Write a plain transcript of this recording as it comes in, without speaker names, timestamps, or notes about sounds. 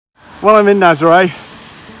Well, I'm in Nazare.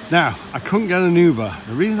 Now, I couldn't get an Uber.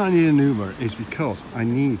 The reason I need an Uber is because I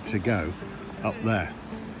need to go up there,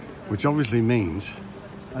 which obviously means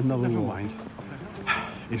another walk. Never mind.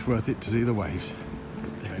 It's worth it to see the waves.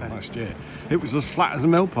 Last year, it was as flat as a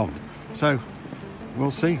mill pond. So, we'll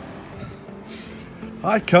see.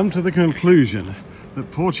 I've come to the conclusion that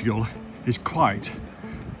Portugal is quite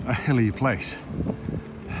a hilly place.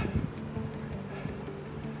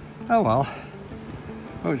 Oh well,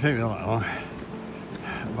 won't take me that long.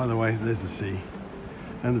 By the way, there's the sea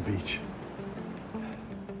and the beach.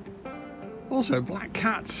 Also, black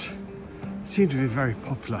cats seem to be very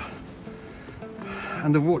popular,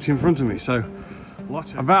 and they've walked in front of me, so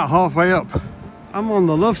about halfway up, I'm on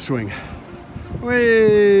the love swing.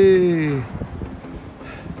 Whee!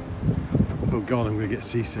 Oh God, I'm going to get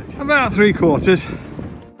seasick. About 3/4.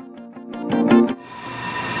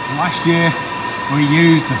 Last year, we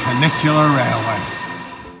used the funicular railway.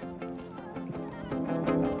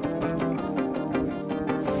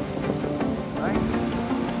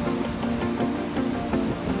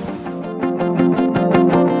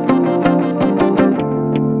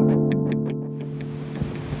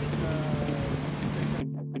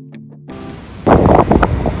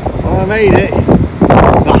 Well, I made it.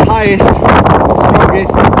 The highest,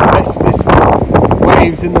 strongest, bestest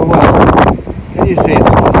waves in the world. Can you see them?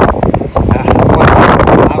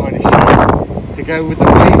 I want to shoot to go with the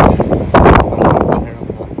waves. Oh,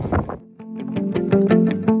 terrible night.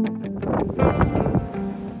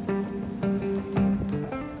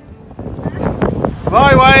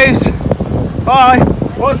 Bye waves! Bye!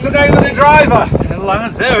 What's the name of the driver?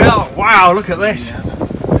 There we are. Wow, look at this.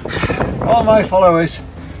 All my followers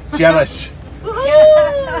jealous.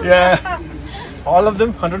 Yeah. All of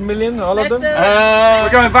them? 100 million? All of them? We're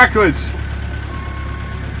going backwards.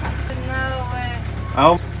 No way.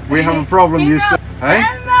 Oh, we have a problem. You still. Hey?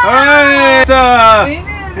 Hey!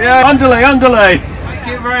 Yeah, underlay. Thank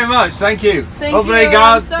you very much. Thank you.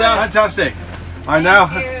 Obrigado. Fantastic. I now.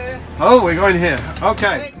 Oh, we're going here.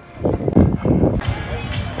 Okay.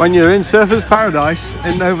 When you're in Surfer's Paradise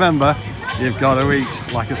in November, you've got to eat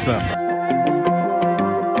like a surfer.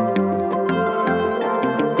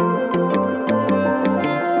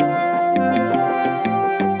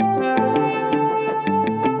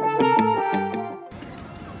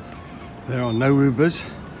 There are no Ubers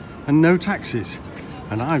and no taxis,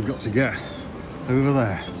 and I've got to get over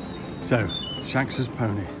there. So, Shanks's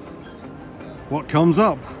pony. What comes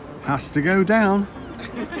up has to go down.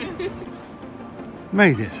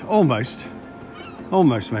 Made it, almost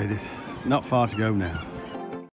made it. Not far to go now.